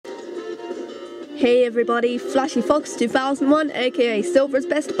Hey everybody, Flashy Fox 2001 aka Silver's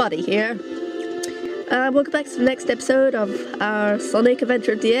best buddy here. Welcome back to the next episode of our Sonic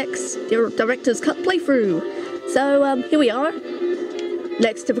Adventure DX Director's Cut playthrough. So here we are,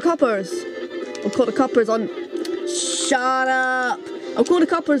 next to the coppers. I'll call the coppers on... Shut up! I'll call the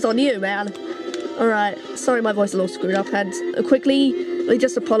coppers on you, man. Alright, sorry my voice is a little screwed up, and quickly, let me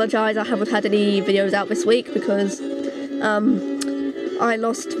just apologise, I haven't had any videos out this week because I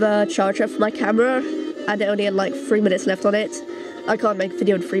lost the charger for my camera and it only had like 3 minutes left on it. I can't make a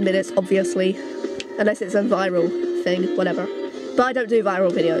video in 3 minutes, obviously, unless it's a viral thing, whatever. But I don't do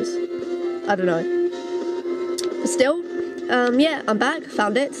viral videos. I don't know. But still, yeah, I'm back,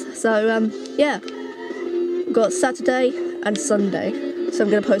 found it. So, yeah. We've got Saturday and Sunday. So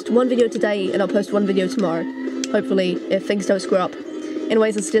I'm going to post one video today and I'll post one video tomorrow. Hopefully, if things don't screw up.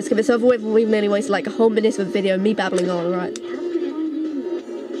 Anyways, let's just get this over with. We've nearly wasted like a whole minute of the video, me babbling on, alright.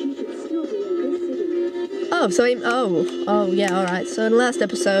 Oh, so yeah, alright. So in the last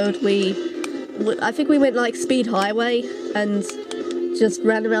episode, I think we went like speed highway and just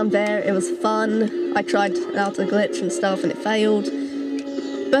ran around there. It was fun. I tried out a glitch and stuff and it failed.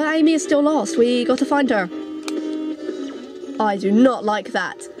 But Amy is still lost. We got to find her. I do not like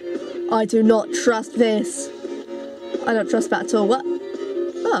that. I do not trust this. I don't trust that at all. What?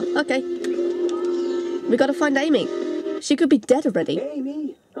 Oh, okay. We gotta find Amy. She could be dead already.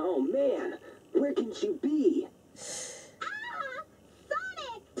 Amy? Oh man, where can she be? Sonic!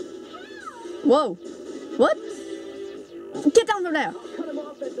 Help! Whoa. What? Get down from there! I'll cut him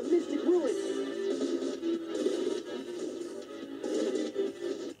off at the Mystic Ruins.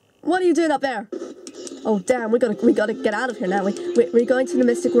 What are you doing up there? Oh damn, we gotta get out of here now. We're going to the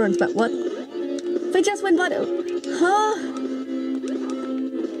Mystic Ruins, but what? They just went by the... Huh?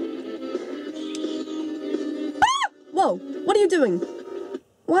 Ah! Whoa, what are you doing?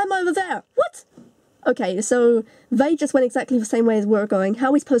 Why am I over there? What? Okay, so they just went exactly the same way as we're going. How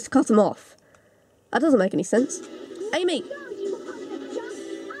are we supposed to cut them off? That doesn't make any sense. Amy!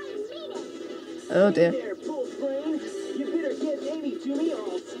 Oh dear. There, full brain. You better get Amy to me or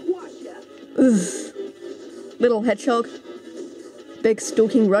I'll squash ya. Ugh. Little hedgehog. Big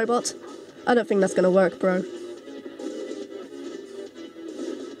stalking robot. I don't think that's gonna work, bro.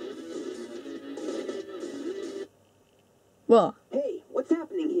 What? Hey, what's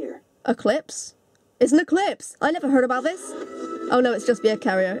happening here? Eclipse? It's an eclipse! I never heard about this! Oh no, it's just the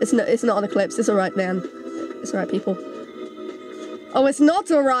carrier. It's not an eclipse. It's alright, man. It's alright, people. Oh, it's not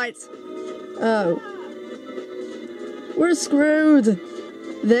alright! Oh. We're screwed!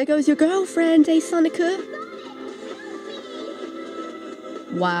 There goes your girlfriend, eh, Sonica?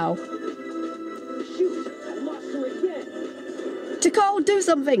 Wow. Shoot, I lost her again. Tikal, do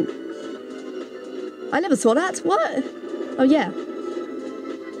something! I never saw that. What? Oh, yeah.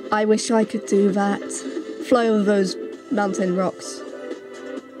 I wish I could do that. Fly over those mountain rocks.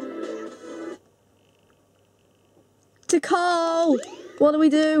 Tikal! What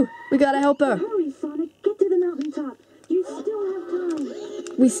do? We gotta help her. Hurry, Sonic! Get to the mountaintop! You still have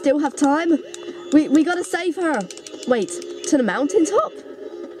time! We still have time? We gotta save her! Wait, to the mountaintop?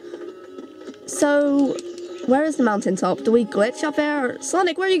 So, where is the mountaintop? Do we glitch up there?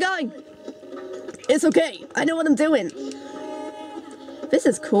 Sonic, where are you going? It's okay, I know what I'm doing. This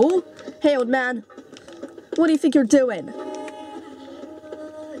is cool. Hey, old man. What do you think you're doing?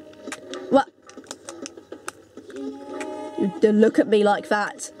 What? You don't look at me like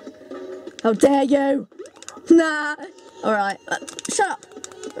that. How dare you? Nah. Alright. Shut up.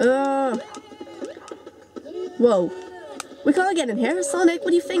 Whoa. We can't get in here. Sonic,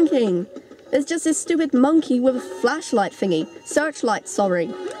 what are you thinking? It's just this stupid monkey with a flashlight thingy. Searchlight,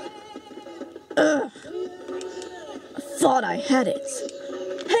 sorry. Ugh. I thought I had it.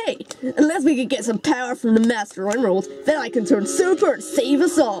 Hey, unless we could get some power from the Master Emerald, then I can turn super and save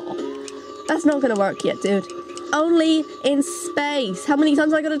us all. That's not gonna work yet, dude. Only in space. How many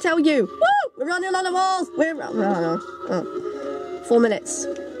times am I gonna tell you? Woo! We're running on the walls! Oh. 4 minutes.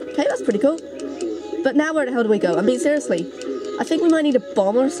 Okay, that's pretty cool. But now where the hell do we go? I mean, seriously. I think we might need a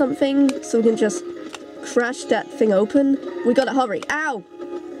bomb or something so we can just crash that thing open. We gotta hurry. Ow!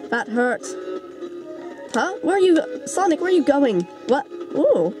 That hurt. Huh? Where are you? Sonic, where are you going? What?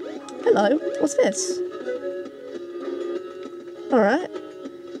 Ooh. Hello. What's this? Alright.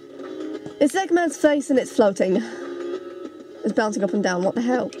 It's Eggman's face and it's floating. It's bouncing up and down. What the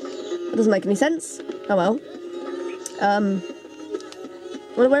hell? That doesn't make any sense. Oh well.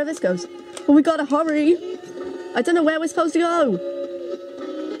 Wonder where this goes. Well, we gotta hurry. I don't know where we're supposed to go.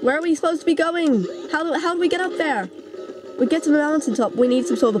 Where are we supposed to be going? How do we get up there? We get to the mountaintop. We need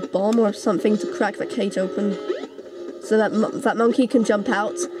some sort of a bomb or something to crack the cage open. so that that monkey can jump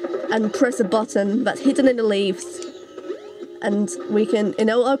out and press a button that's hidden in the leaves, and we can, you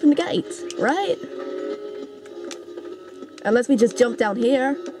know, open the gate, right? Unless we just jump down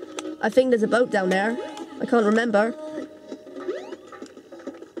here. I think there's a boat down there. I can't remember.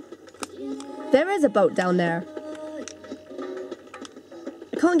 There is a boat down there.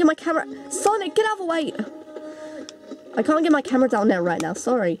 I can't get my camera. Sonic, get out of the way! I can't get my camera down there right now,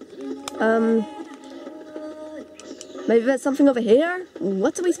 sorry. Maybe there's something over here?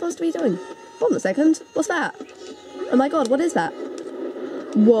 What are we supposed to be doing? Hold on a second. What's that? Oh my god, what is that?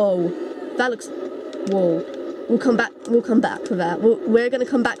 Whoa. That looks... Whoa. We'll come back for that. We're gonna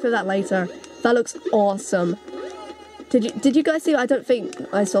come back for that later. That looks awesome. Did you guys see? I don't think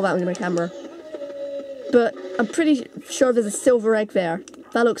I saw that on my camera. But I'm pretty sure there's a silver egg there.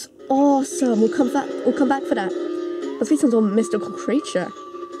 That looks awesome. We'll come back for that. Must be some sort of mystical creature.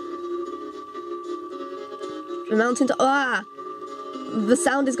 The mountain to... Ah! The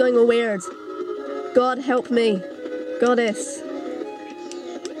sound is going all weird. God help me. Goddess.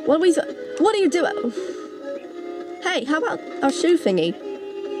 What are you doing? Hey, how about our shoe thingy?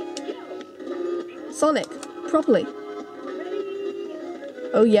 Sonic, properly.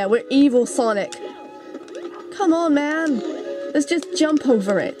 Oh yeah, we're evil Sonic. Come on, man. Let's just jump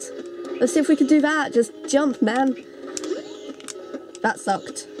over it. Let's see if we can do that. Just jump, man. That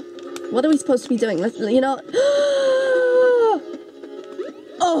sucked. What are we supposed to be doing? Let's, you know...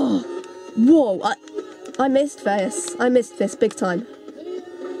 Oh! Whoa, I missed this. I missed this big time.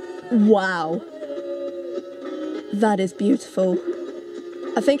 Wow. That is beautiful.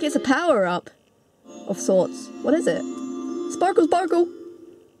 I think it's a power-up of sorts. What is it? Sparkle, sparkle!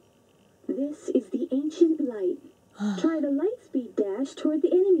 This is the ancient light. Try the light speed dash toward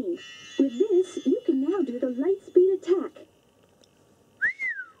the enemy. With this, you can now do the light speed attack.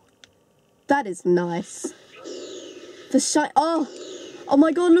 That is nice. The shine. Oh! Oh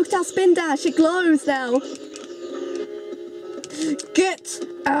my god, look at that spin dash. It glows now. Get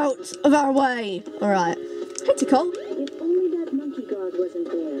out of our way. Alright. Hey, Ticole. If only that monkey guard wasn't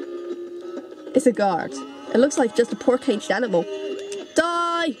there. It's a guard. It looks like just a poor caged animal.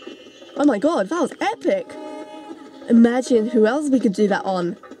 Die! Oh my god, that was epic. Imagine who else we could do that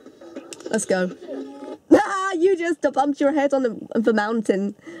on. Let's go. Ah, you just bumped your head on the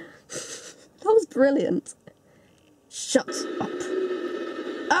mountain. That was brilliant. Shut up.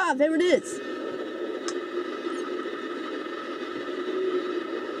 Ah, there it is.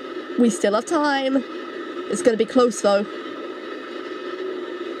 We still have time. It's gonna be close though.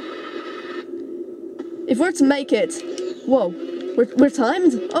 If we're to make it... Whoa, we're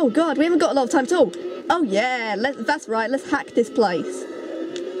timed? Oh god, we haven't got a lot of time at all. Oh yeah, that's right, let's hack this place.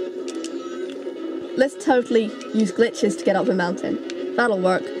 Let's totally use glitches to get up the mountain. That'll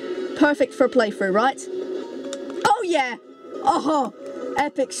work. Perfect for a playthrough, right? Oh yeah! Oh,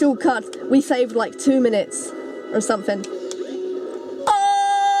 epic shortcut. We saved like 2 minutes or something.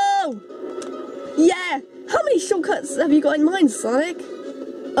 Oh! Yeah! How many shortcuts have you got in mind, Sonic?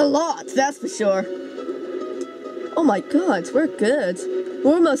 A lot, that's for sure. Oh my god, we're good.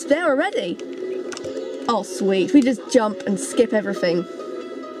 We're almost there already. Oh sweet, we just jump and skip everything.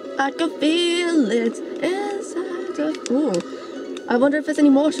 I can feel it inside of... Ooh. I wonder if there's any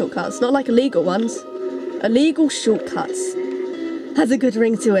more shortcuts, not like illegal ones. Illegal shortcuts. Has a good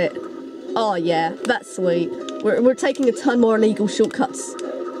ring to it. Oh yeah, that's sweet. We're taking a ton more illegal shortcuts.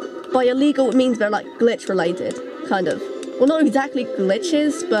 By illegal, it means they're like glitch related, kind of. Well, not exactly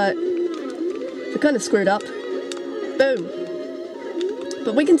glitches, but they're kind of screwed up. Boom.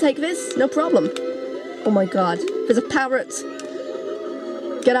 But we can take this, no problem. Oh my god, there's a parrot.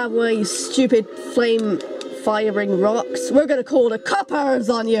 Get out of the way, you stupid flame-firing rocks. We're gonna call the coppers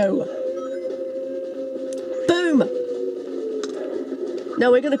on you. Boom.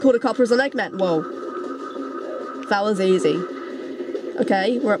 No, we're gonna call the coppers on Eggman. Whoa. That was easy.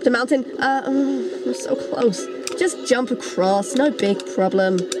 Okay, we're up the mountain. We're so close. Just jump across, no big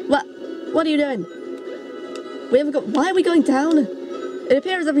problem. What are you doing? We haven't got... Why are we going down? It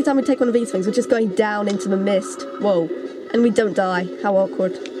appears every time we take one of these things, we're just going down into the mist. Whoa. And we don't die. How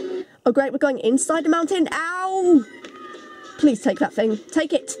awkward. Oh great, we're going inside the mountain. Ow! Please take that thing.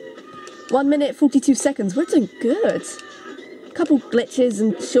 Take it. 1 minute, 42 seconds. We're doing good. A couple glitches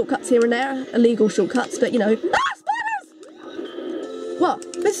and shortcuts here and there. Illegal shortcuts, but you know... Ah! Spiders! What?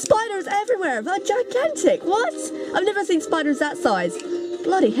 There's spiders everywhere. They're gigantic. What? I've never seen spiders that size.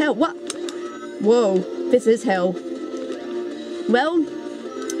 Bloody hell. What? Whoa. This is hell. Well,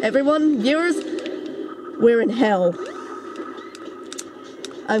 everyone, viewers, we're in hell.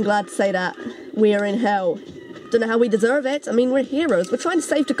 I'm glad to say that. We're in hell. Don't know how we deserve it. I mean, we're heroes. We're trying to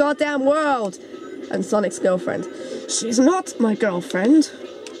save the goddamn world. and Sonic's girlfriend. She's not my girlfriend.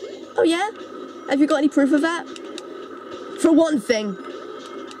 Oh yeah? Have you got any proof of that? For one thing,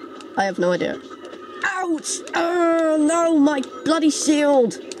 I have no idea. Ouch! Oh no, my bloody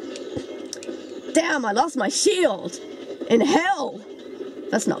shield! Damn, I lost my shield! In hell!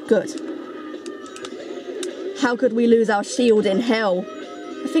 That's not good. How could we lose our shield in hell?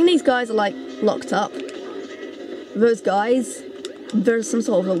 I think these guys are like locked up. Those guys, they're some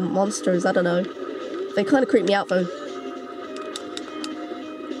sort of monsters, I don't know. They kind of creep me out though.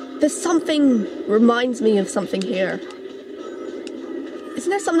 There's something reminds me of something here. Isn't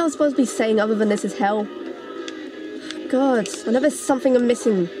there something I'm supposed to be saying other than this is hell? God, I know there's something I'm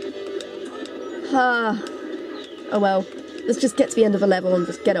missing. Oh well, let's just get to the end of the level and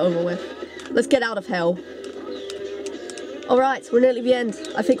just get it over with. Let's get out of hell. Alright, we're nearly the end.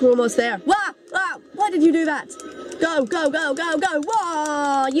 I think we're almost there. Wah! Ah! Why did you do that? Go, go, go, go, go!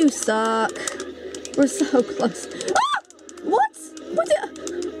 Wah! You suck. We're so close. Ah! What?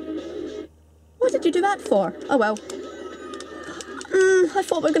 What did you do that for? Oh well. I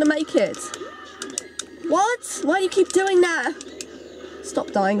thought we were gonna make it. What? Why do you keep doing that?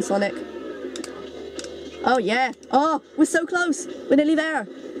 Stop dying, Sonic. Oh yeah. Oh, we're so close. We're nearly there.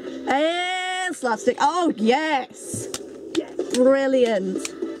 And slapstick. Oh yes. Brilliant.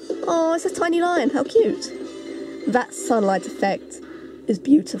 Oh, it's a tiny lion. How cute. That sunlight effect is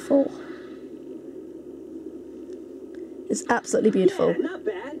beautiful. It's absolutely beautiful. Yeah, not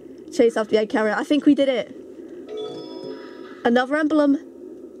bad. Chase after the egg carrier. I think we did it. Another emblem.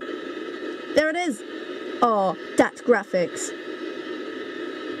 There it is. Oh, that graphics.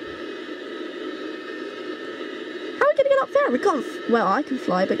 How are we going to get up there? We can't... Well, I can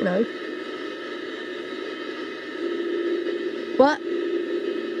fly, but you know. What?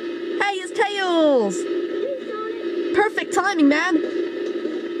 Hey, it's Tails! Perfect timing, man!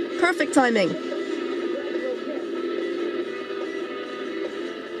 Perfect timing.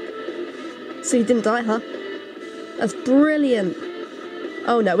 So you didn't die, huh? That's brilliant.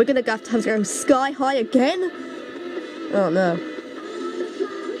 Oh no, we're gonna have to go sky high again? Oh no.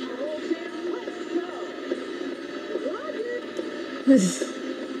 This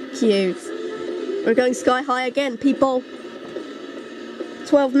is cute. We're going sky high again, people.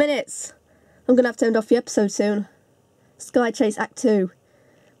 12 minutes. I'm gonna have to end off the episode soon. Sky Chase Act 2.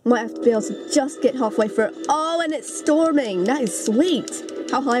 Might have to be able to just get halfway through. Oh, and it's storming. That is sweet.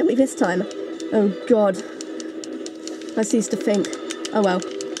 How high are we this time? Oh god. I cease to think. Oh well.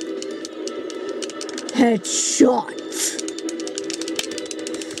 Headshot!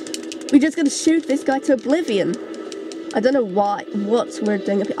 We're just gonna shoot this guy to oblivion. I don't know what we're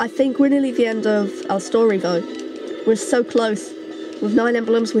doing. I think we're nearly the end of our story though. We're so close. With 9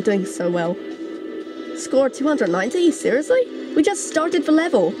 emblems, we're doing so well. Score 290? Seriously? We just started the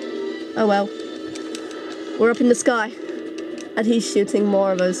level. Oh well. We're up in the sky. And he's shooting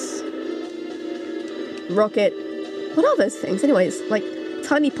more of those rocket... What are those things anyways? Like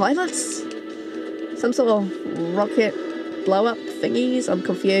tiny pilots? Some sort of rocket blow-up thingies? I'm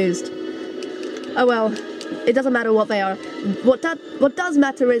confused. Oh well. It doesn't matter what they are. What does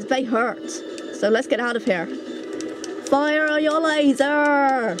matter is they hurt. So let's get out of here. Fire your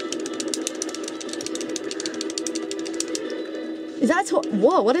laser! Is that what?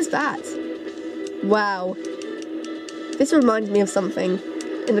 Whoa, what is that? Wow. This reminds me of something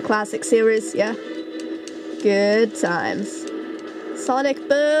in the classic series, yeah? Good times. Sonic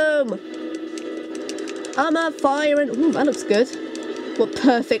boom! I'm a firing. Ooh, that looks good. What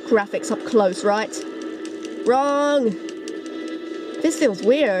perfect graphics up close, right? Wrong! This feels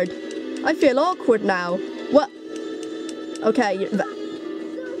weird. I feel awkward now. What? Okay,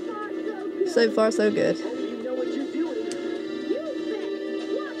 so far so good.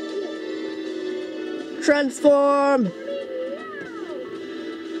 Transform!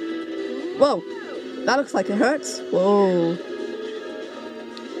 Whoa, that looks like it hurts. Whoa.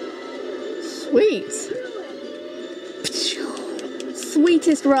 Sweet.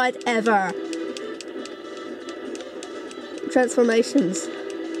 Sweetest ride ever. Transformations.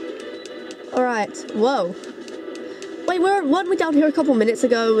 Alright, whoa. Wait, weren't we down here a couple minutes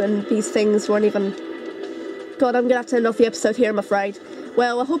ago and these things weren't even... God, I'm gonna have to end off the episode here, I'm afraid.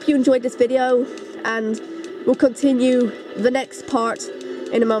 Well, I hope you enjoyed this video, and we'll continue the next part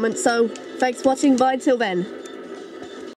in a moment. So, thanks for watching, bye until then.